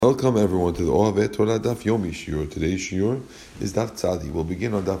Welcome everyone to the Ohaveh Torah Daf Yomi Shiur. Today's Shiur is Daf Tzadi. We'll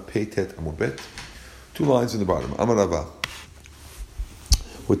begin on Daf Pei Tet Amud Bet. 2 lines in the bottom. Amar Rava.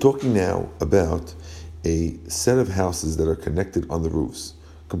 We're talking now about a set of houses that are connected on the roofs,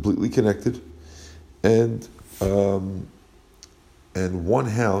 completely connected, and one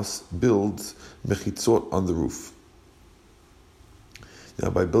house builds mechitzot on the roof.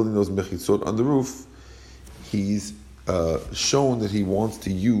 Now, by building those mechitzot on the roof, he's shown that he wants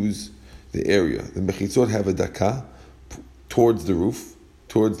to use the area. The mechitzot have a daka towards the roof,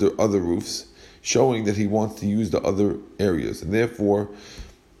 towards the other roofs, showing that he wants to use the other areas, and therefore,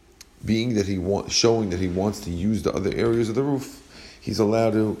 showing that he wants to use the other areas of the roof, he's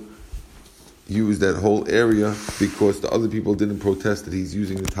allowed to use that whole area because the other people didn't protest that he's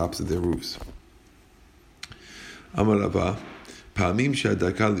using the tops of their roofs. Amar Rava, Pa'amim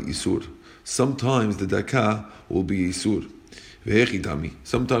she'adaka le'isur. Sometimes the daka will be isur. Ve'echidami.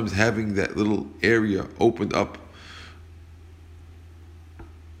 Sometimes having that little area opened up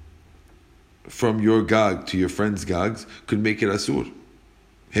from your gag to your friend's gags could make it asur.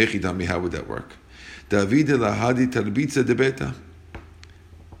 Hechidami, how would that work? David lahadi tarbitza debeta.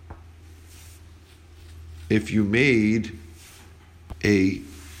 If you made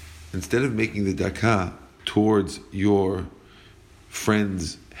instead of making the daka towards your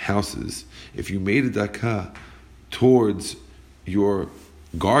friend's houses, if you made a daka towards your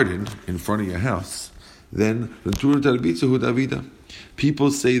garden in front of your house, then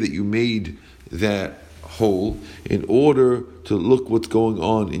people say that you made that hole in order to look what's going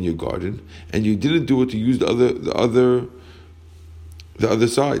on in your garden, and you didn't do it to use the other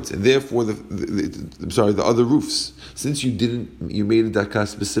sides, and therefore the other roofs. Since you made a daka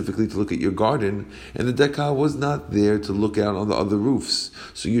specifically to look at your garden, and the daka was not there to look out on the other roofs.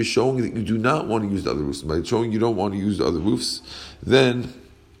 So you're showing that you do not want to use the other roofs. By showing you don't want to use the other roofs, then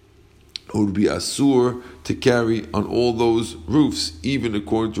it would be asur to carry on all those roofs, even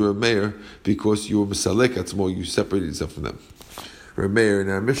according to a mayor, because you were misalek atzmo, you separated yourself from them. A mayor in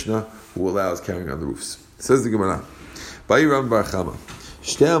our Mishnah who allows carrying on the roofs. Says the Gemara, Ba'iram bar Chama,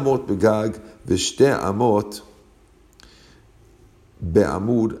 Shtei amot begag v'shtei amot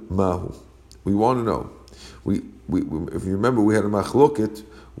be'amud mahu. We want to know. We if you remember, we had a machloket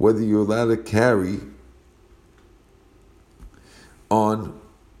whether you're allowed to carry on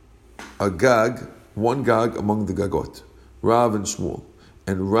a gag, one gag among the gagot, Rav and Shmuel.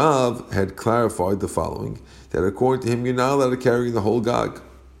 And Rav had clarified the following, that according to him, you're not allowed to carry the whole gag.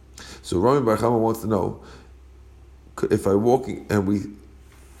 So Rami Bar Chama wants to know, if I walk, and we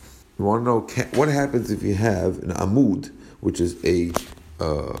want to know, what happens if you have an amud, which is a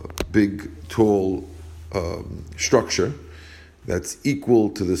big, tall structure that's equal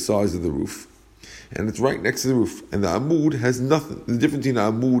to the size of the roof, and it's right next to the roof, and the amud has nothing. The difference between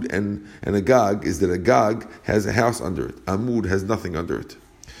an amud and a gag is that a gag has a house under it. Amud has nothing under it.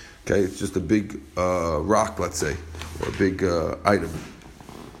 Okay, it's just a big rock, let's say, or a big item.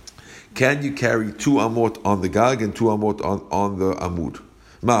 Can you carry 2 amot on the gag and 2 amot on the amud?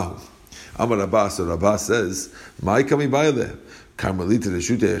 Mahu. Amar Rabba, so Rabba says, Mai kami bayale. Karmelita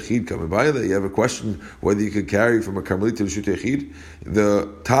l'shutei echid kami bayale. You have a question whether you could carry from a karmelita l'shutei echid. The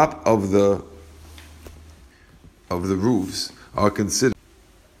top of the roofs are considered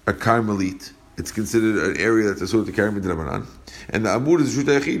a karmelit. It's considered an area that's asur to carry midrabanan. And the amud is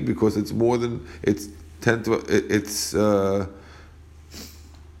shutei echid because it's more than, it's 10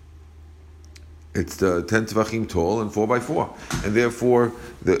 tefachim tall and 4x4, and therefore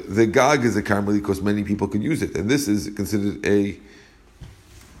the gag is a karmelit because many people could use it, and this is considered a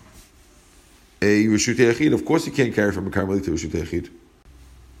reshutei echid. Of course, you can't carry from a karmelit to reshutei echid.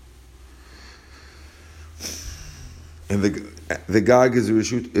 And the gag is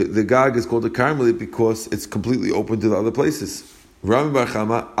called a karmelit because it's completely open to the other places. Rami Bar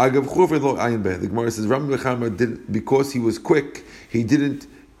Chama agav chufred lo ayin beh. The Gemara says Rami Bar Chama didn't, because he was quick, he didn't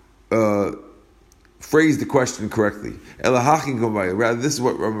phrase the question correctly. Rather, this is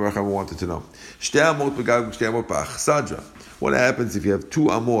what Rami Bar Chama wanted to know. What happens if you have 2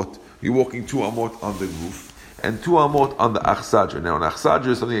 amot? You're walking 2 amot on the roof and 2 amot on the achsadra. Now, an achsadra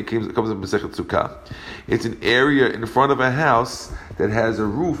is something that comes in Masechet Sukkah. It's an area in front of a house that has a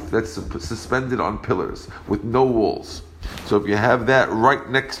roof that's suspended on pillars with no walls. So if you have that right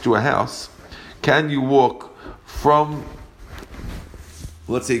next to a house, can you walk from,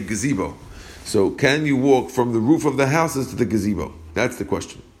 let's say, gazebo? So can you walk from the roof of the houses to the gazebo? That's the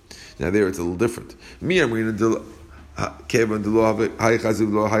question. Now there it's a little different. Maybe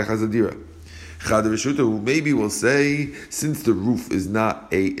we'll say, since the roof is not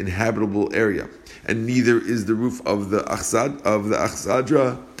a inhabitable area, and neither is the roof of the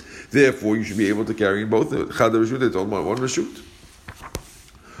achsadra, Therefore, you should be able to carry in both. Chad Rashut, it's all one Rashut.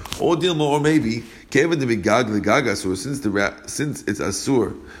 Or Dilma, or maybe Kevin the Migag the Gagasur, since it's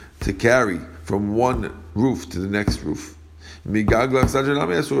Asur to carry from one roof to the next roof. Migag L'Achsadra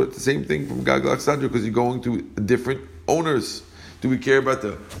Nami Asur, it's the same thing from Gag L'Achsadra because you're going to different owners. Do we care about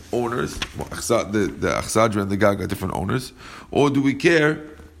the owners? Well, the Achsadra and the Gag are different owners. Or do we care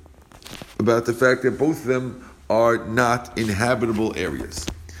about the fact that both of them are not inhabitable areas?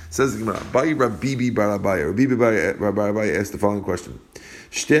 Says the Gemara, Bai Rabbibi Bar Abaye. Rabbibi Bar Abaye asked the following question.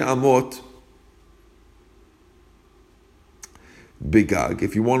 Shte amot begag.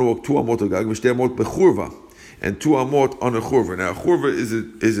 If you want to walk 2 amot begag, shte amot bechurva, and 2 amot on a churva. Now, a churva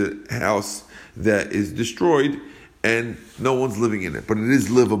is a house that is destroyed and no one's living in it, but it is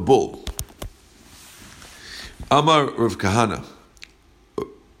livable. Amar Rav Kahana.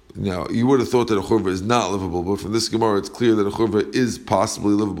 Now, you would have thought that a churva is not livable, but from this Gemara, it's clear that a churva is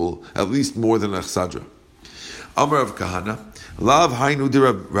possibly livable, at least more than a chsadra. Amar Rav Kahana, Lav Hainu de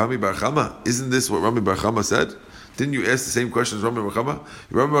Rami Bar Chama. Isn't this what Rami Bar Chama said? Didn't you ask the same question as Rami Bar Chama?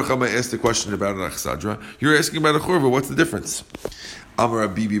 Rami Bar Chama asked a question about an achsadra. You're asking about a churva. What's the difference? Amar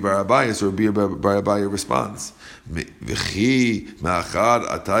Rabbibi Bar Abaye, so Rabbi Bar Abaye responds, V'chi ma'achad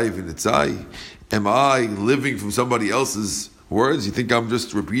atay v'nitzai. Am I living from somebody else's words? You think I'm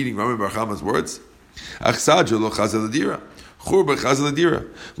just repeating Rami Bar Chama's words? Achsadra lo chazal adira. Churba chazal adira.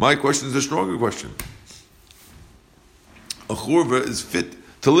 My question is a stronger question. A churva is fit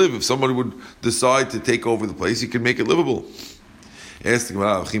to live. If somebody would decide to take over the place, he can make it livable. If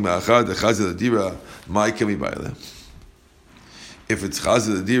it's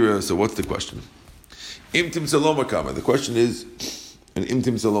chazal adira, so what's the question? Imtim salomar kama. The question is an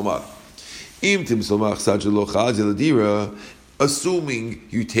imtim salomar. Imtim salomar chsadra lo chazal adira, assuming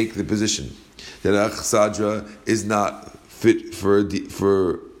you take the position that a chsadra is not fit for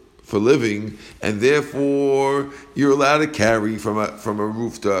living, and therefore you're allowed to carry from a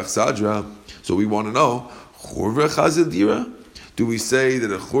roof to a chsadra. So we want to know, churva chazal dira? Do we say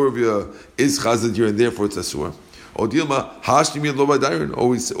that a churva is chazal dira and therefore it's asur? Or dilma hashnim yad lo b'dairin?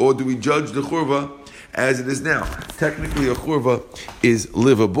 Or do we judge the churva as it is now? Technically, a churva is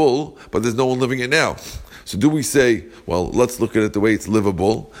livable, but there's no one living it now. So do we say, well, let's look at it the way it's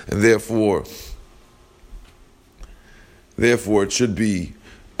livable, and therefore it should be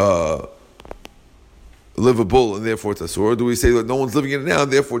livable, and therefore it's asur? Or do we say that no one's living in it now,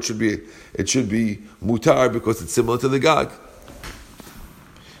 and therefore it should be mutar because it's similar to the gag,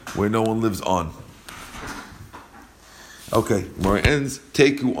 where no one lives on? Okay, Mara ends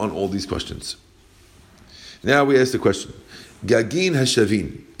teku on all these questions. Now we ask the question: Gagin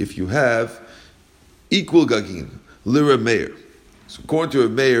hashavin. If you have equal gagin, lira meir. So according to a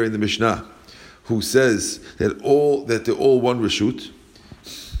meir in the Mishnah, who says that they're all one reshut.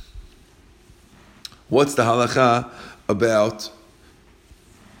 What's the halacha about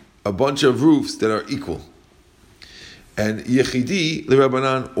a bunch of roofs that are equal? And yechidi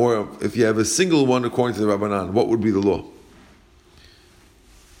l'Rabbanan, or if you have a single one according to the Rabbanan, what would be the law?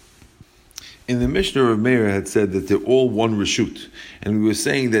 In the Mishnah of Meir had said that they're all one reshut, and we were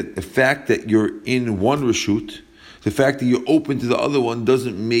saying that the fact that you're in one reshut, the fact that you're open to the other one,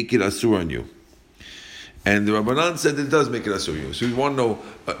 doesn't make it asur on you. And the Rabbanan said that it does make it asur on you. So we want to know,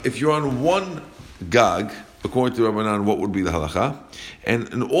 if you're on one gag, according to Rabbanan, what would be the halacha? And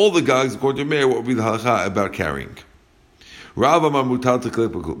in all the gags, according to Meir, what would be the halacha about carrying? Rav Amar mutar tekleh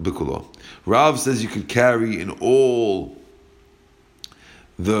b'kulo. Rav says you could carry in all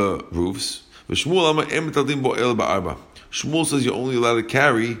the roofs. Shmuel Amar em taldim bo el ba'arba. Shmuel says you're only allowed to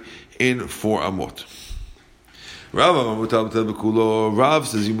carry in 4 amot. Rav Amar mutar tekleh b'kulo. Rav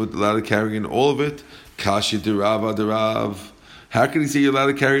says you're allowed to carry in all of it. Kashi de Rava de Rav. How can he say you're allowed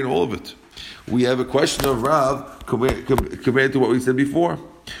to carry in all of it? We have a question of Rav compared to what we said before.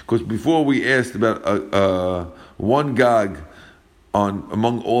 Because before we asked about one gag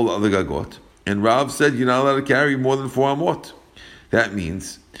among all the other gagot, and Rav said you're not allowed to carry more than 4 amot. That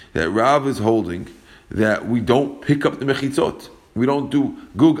means that Rav is holding that we don't pick up the mechitzot. We don't do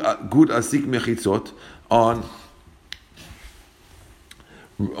good asik mechitzot on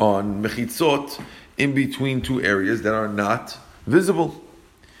mechitzot in between 2 areas that are not visible.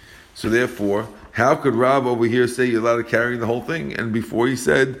 So therefore, how could Rav over here say you're allowed to carry the whole thing? And before he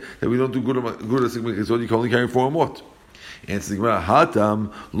said that we don't do good asik mechitzot, you can only carry 4 amot. Answer the Gemara,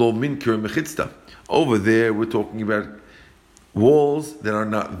 Hatam lo minkir mechitzta. Over there, we're talking about walls that are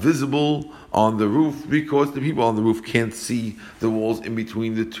not visible on the roof because the people on the roof can't see the walls in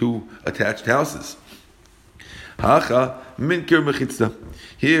between the 2 attached houses. Hacha minkir mechitzta.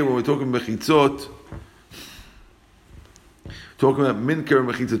 Here, when we're talking mechitzot, talking about minker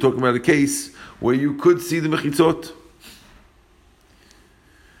mechitzah, talking about a case where you could see the mechitzot.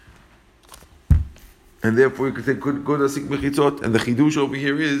 And therefore you could say good asik mechitzot. And the chidush over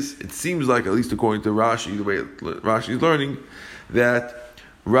here is, it seems like, at least according to Rashi, the way Rashi is learning, that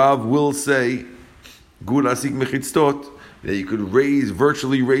Rav will say good asik mechitzot, that you could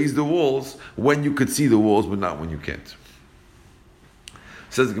virtually raise the walls when you could see the walls, but not when you can't.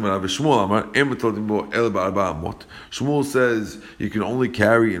 Says the Gemara, Shmuel says you can only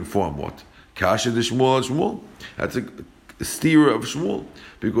carry in 4 amot. Kasha de Shmuel. That's a steer of Shmuel,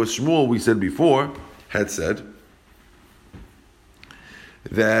 because Shmuel, we said before, had said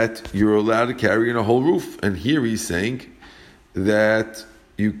that you're allowed to carry in a whole roof, and here he's saying that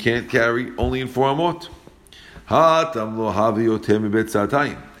you can't carry only in 4 amot.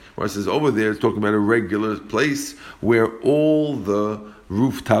 Where it says over there, it's talking about a regular place where all the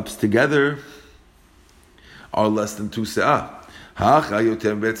rooftops together are less than 2 se'ah.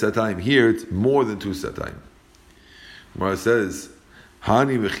 Here it's more than 2 se'ah. Where it says,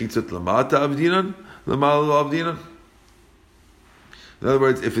 Hani mechitzot lamata avdinan, lamala avdinan. In other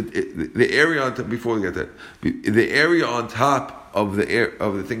words, if the area on top, before we get that, the area on top of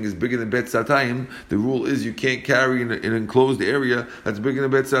the thing is bigger than Bet Satayim, the rule is you can't carry in an enclosed area that's bigger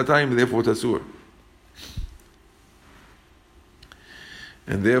than Bet Satayim, and therefore Tasur.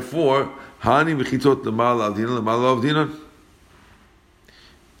 And therefore, Hani mechitzot lamala avdinan, lamala avdinan.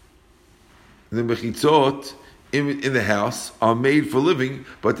 The mechitzot in the house are made for living,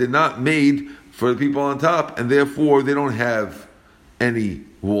 but they're not made for the people on top, and therefore they don't have any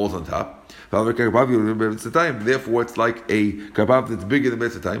walls on top. Therefore, it's like a karbav that's bigger than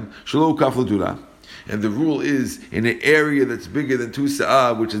betzatayim. Shelo kaflu dura, and the rule is in an area that's bigger than 2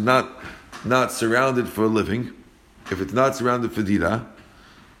 se'ah, which is not surrounded for living. If it's not surrounded for dira,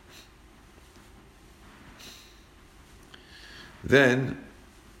 then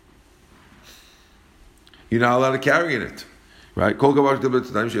you're not allowed to carry in it. Right? Here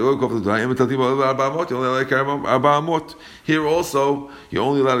also, you're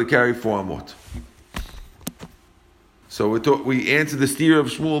only allowed to carry 4 amot. So we answer the steer of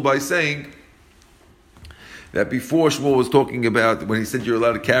Shmuel by saying that before Shmuel was talking about, when he said you're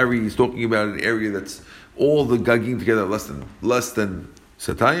allowed to carry, he's talking about an area that's all the gagim together less than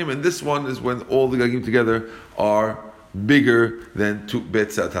satayim, and this one is when all the gagim together are bigger than 2 bet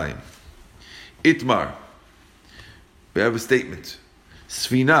satayim. Itmar. We have a statement.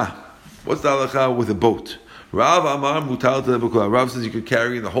 Sfina. What's the halacha with a boat? Rav Amar mutal telebukula. Rav says you could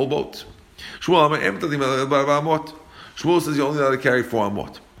carry in the whole boat. Shmuel Amar emtadim amot. Shmuel says you're only allowed to carry 4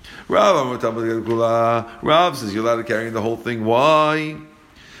 amot. Rav Amar telebukula. Rav says you're allowed to carry in the whole thing. Why?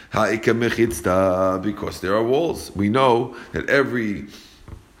 Ha'ika mechitzta. Because there are walls. We know that every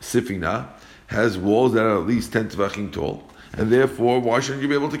sifina has walls that are at least 10 tvachim tall, and therefore, why shouldn't you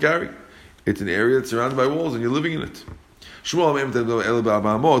be able to carry? It's an area that's surrounded by walls, and you're living in it. Why?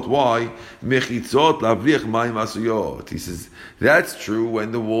 He says, that's true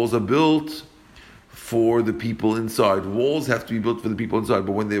when the walls are built for the people inside. Walls have to be built for the people inside,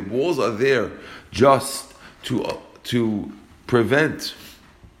 but when the walls are there just to prevent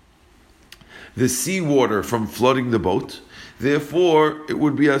the seawater from flooding the boat, therefore it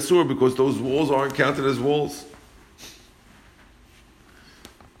would be asur, because those walls aren't counted as walls.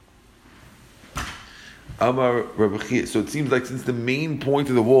 So it seems like since the main point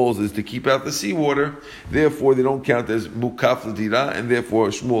of the walls is to keep out the seawater, therefore they don't count as mukaf l'dira, and therefore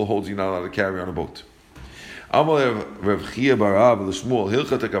Shmuel holds you not allowed to carry on a boat. So Rav Chia bar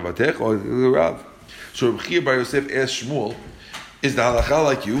Yosef asked Shmuel, is the halacha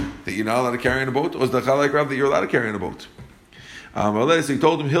like you, that you're not allowed to carry on a boat, or is the halacha like Rav that you're allowed to carry on a boat? So he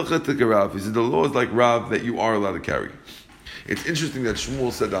told him, Rav. He said, the law is like Rav, that you are allowed to carry. It's interesting that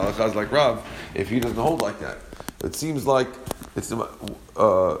Shmuel said the halacha is like Rav if he doesn't hold like that. It seems like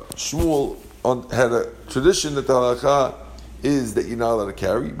Shmuel had a tradition that the halacha is that you're not allowed to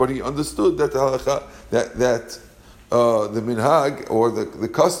carry, but he understood that the halacha, that the minhag or the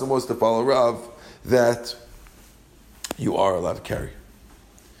custom was to follow Rav, that you are allowed to carry.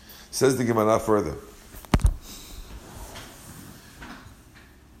 Says the Gemara further.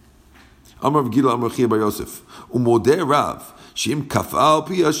 Amar Gila Amar Chia bar Yosef. Umodeh Rav, she'im kafal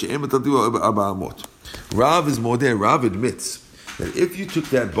piyah she'im etadiu arba amot. Rav is modeh. Rav admits that if you took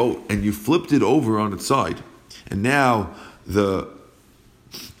that boat and you flipped it over on its side, and now the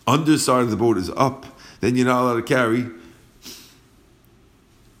underside of the boat is up, then you're not allowed to carry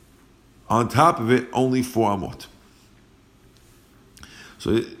on top of it only 4 amot.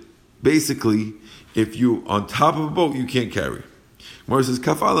 So basically, if you on top of a boat, you can't carry. Gemara says,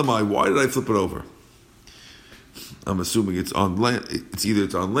 Kafalamai, why did I flip it over? I'm assuming it's on land. It's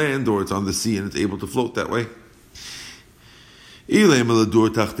either on land or it's on the sea and it's able to float that way.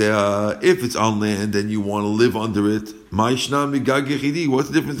 If it's on land and you want to live under it, what's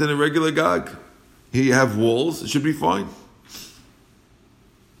the difference in a regular gag? Here you have walls, it should be fine.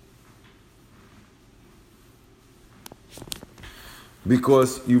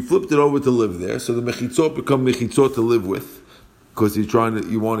 Because you flipped it over to live there, so the mechitzot become mechitzot to live with. Because you have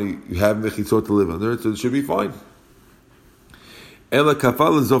mechitzot to live under it, so it should be fine. Ela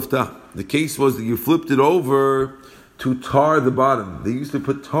kafal zofta. The case was that you flipped it over to tar the bottom. They used to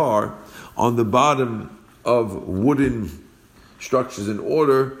put tar on the bottom of wooden structures in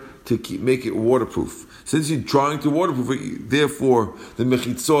order to make it waterproof. Since you're trying to waterproof it, therefore the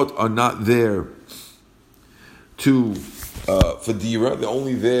mechitzot are not there for dira. They're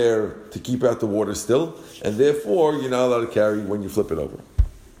only there to keep out the water still, and therefore you're not allowed to carry when you flip it over.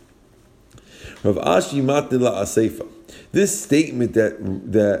 Rav Ashi matnila aseifa. This statement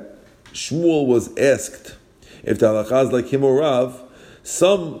that Shmuel was asked if the halakha is like him or Rav,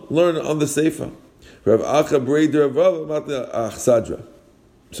 some learn on the Seifa. Rav Acha Breder Rav Matna Achsadra.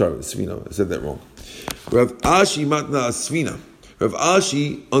 Sorry, Svina, I said that wrong. Rav Ashi Matna Svina. Rav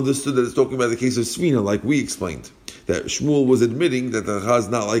Ashi understood that it's talking about the case of Svina, like we explained. That Shmuel was admitting that the halakha is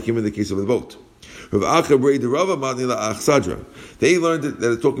not like him in the case of the boat. Rav Acha Breder Rav Matna Achsadra. They learned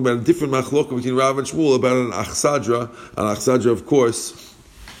that it's talking about a different machlokah between Rav and Shmuel about an Achsadra. An Achsadra, of course,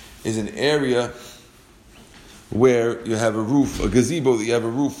 is an area where you have a roof, a gazebo that you have a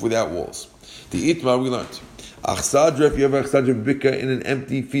roof without walls. The Itmar we learned. Achsadra, if you have Achsadra bika in an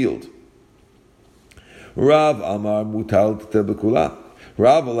empty field. Rav Amar Mutal Tebekula.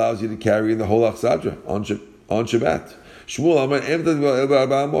 Rav allows you to carry in the whole Achsadra on Shabbat. Shmuel Amar Emtad.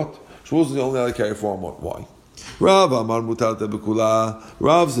 Shmuel is only allowed to carry 4 amot. Why? Rav Amar Mutal Tebekula.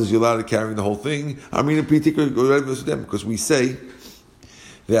 Rav says you're allowed to carry the whole thing. I mean, in particular, because we say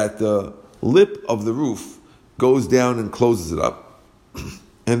that the lip of the roof goes down and closes it up,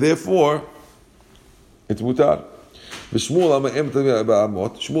 and therefore it's mutar.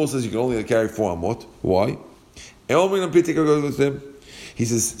 Shmuel says you can only carry 4 amot. Why? He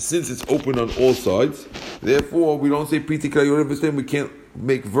says since it's open on all sides, therefore we don't say pitika yorev. We can't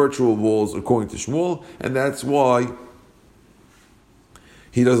make virtual walls according to Shmuel, and that's why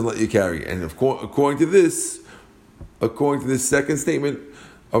he doesn't let you carry. And according to this second statement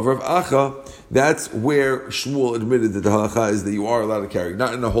of Rav Acha, that's where Shmuel admitted that the halakha is that you are allowed to carry,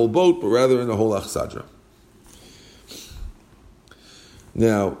 not in the whole boat, but rather in the whole achsadra.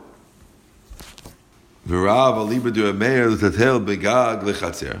 Now,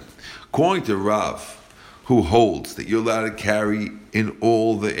 according to Rav, who holds that you're allowed to carry in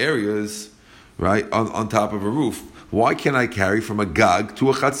all the areas, right, on top of a roof, why can't I carry from a gag to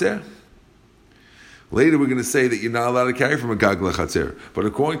a chatzer? Later we're going to say that you're not allowed to carry from a gag lechatzer. But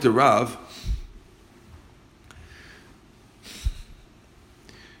according to Rav,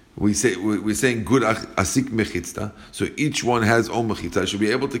 we're saying good asik mechitzta, so each one has own mechitzta, should be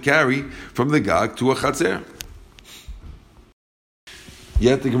able to carry from the gag to a chatzer.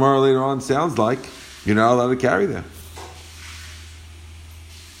 Yet the Gemara later on sounds like you're not allowed to carry there.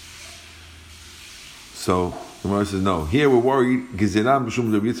 So the Gemara says no. Here we're worried. Gezeram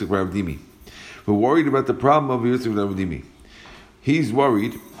b'shum Rav Yitzchak Rav Dimi. We're worried about the problem of Yitzchak Rav Dimi. He's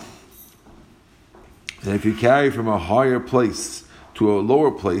worried that if you carry from a higher place to a lower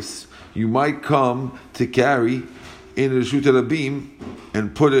place, you might come to carry in a Reshut Rabim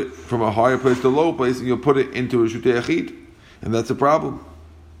and put it from a higher place to a lower place, and you'll put it into a Reshut Yachid, and that's a problem.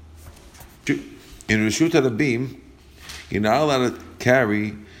 In Reshut Rabim, you're not allowed to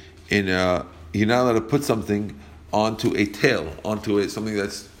carry you're not allowed to put something onto a tail, onto something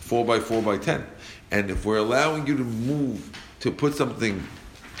that's 4 by 4 by 10. And if we're allowing you to move, to put something,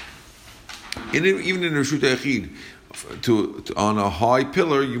 even in Reshut Yachid, on a high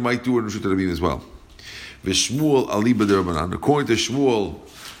pillar, you might do it in Reshut Rabim as well. V'Shmuel aliba d'Rabbanan. According to Shmuel,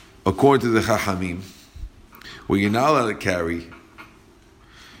 according to the Chachamim, where you're not allowed to carry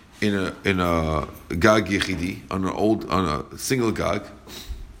in a gag yechidi, on a single gag,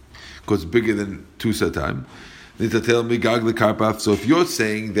 because it's bigger than 2 satam. So if you're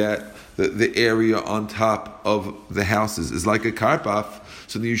saying that the area on top of the houses is like a karpaf,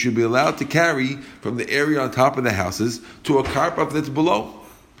 so then you should be allowed to carry from the area on top of the houses to a karpaf that's below.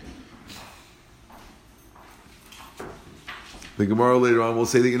 The Gemara later on will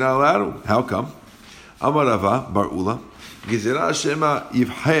say that you're not allowed to. How come? Amar Rava Bar Ula, Gezerah Shema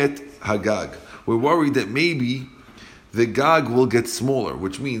Yivhet Hagag. We're worried that maybe the gag will get smaller,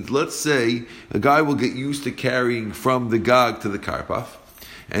 which means, let's say, a guy will get used to carrying from the gag to the karpaf,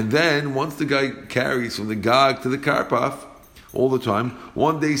 And then once the guy carries from the Gag to the Karpaf all the time,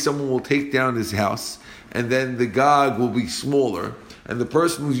 one day someone will take down his house, and then the Gag will be smaller, and the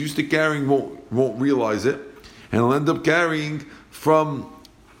person who's used to carrying won't realize it, and he'll end up carrying from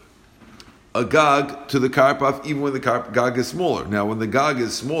a Gag to the Karpaf even when the Gag is smaller. Now when the Gag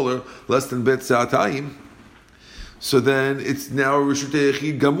is smaller, less than Bet Sa'atayim, so then it's now a Reshut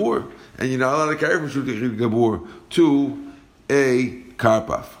Yechid Gamur, and you're not allowed to carry from Reshut Yechid Gamur to a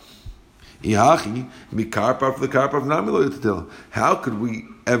Karpaf. How could we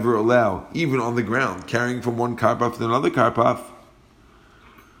ever allow, even on the ground, carrying from one Karpaf to another Karpaf?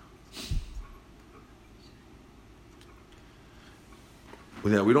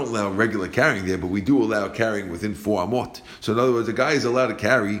 Well, now, we don't allow regular carrying there, but we do allow carrying within 4 amot. So in other words, a guy is allowed to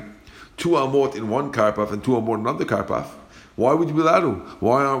carry 2 amot in one Karpaf and 2 amot in another Karpaf. Why would you be allowed to?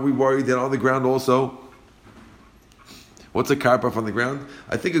 Why aren't we worried that on the ground also? What's a Karpaf on the ground?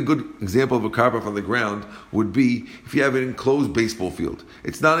 I think a good example of a Karpaf on the ground would be if you have an enclosed baseball field.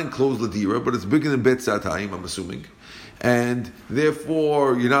 It's not enclosed Ladira, but it's bigger than Bet Satayim, I'm assuming. And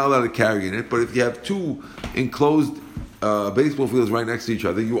therefore, you're not allowed to carry in it. But if you have 2 enclosed baseball fields right next to each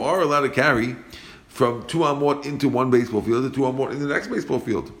other, you are allowed to carry from 2 amot into one baseball field to 2 amot into the next baseball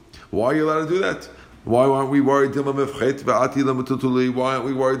field. Why are you allowed to do that? Why aren't we worried? Why aren't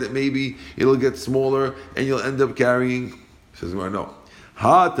we worried that maybe it'll get smaller and you'll end up carrying? Says no.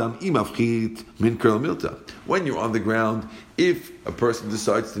 When you're on the ground, if a person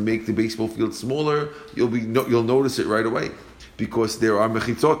decides to make the baseball field smaller, you'll notice it right away because there are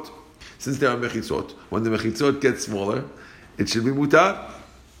mechitzot. Since there are mechitzot, when the mechitzot get smaller, it should be mutar.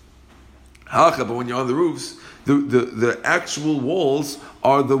 But when you're on the roofs, the actual walls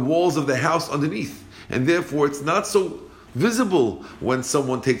are the walls of the house underneath. And therefore, it's not so visible when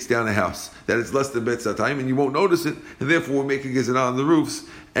someone takes down a house that it's less than Bet Satayim, and you won't notice it. And therefore, we're making Gezerah on the roofs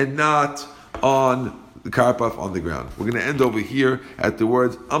and not on the Karpaf on the ground. We're going to end over here at the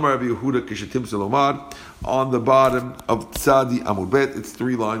words Amar Rabbi Yehuda Kishatim Salomar on the bottom of Tzadi Amud Bet. It's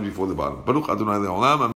 3 lines before the bottom. Baruch Adonai Le'olam.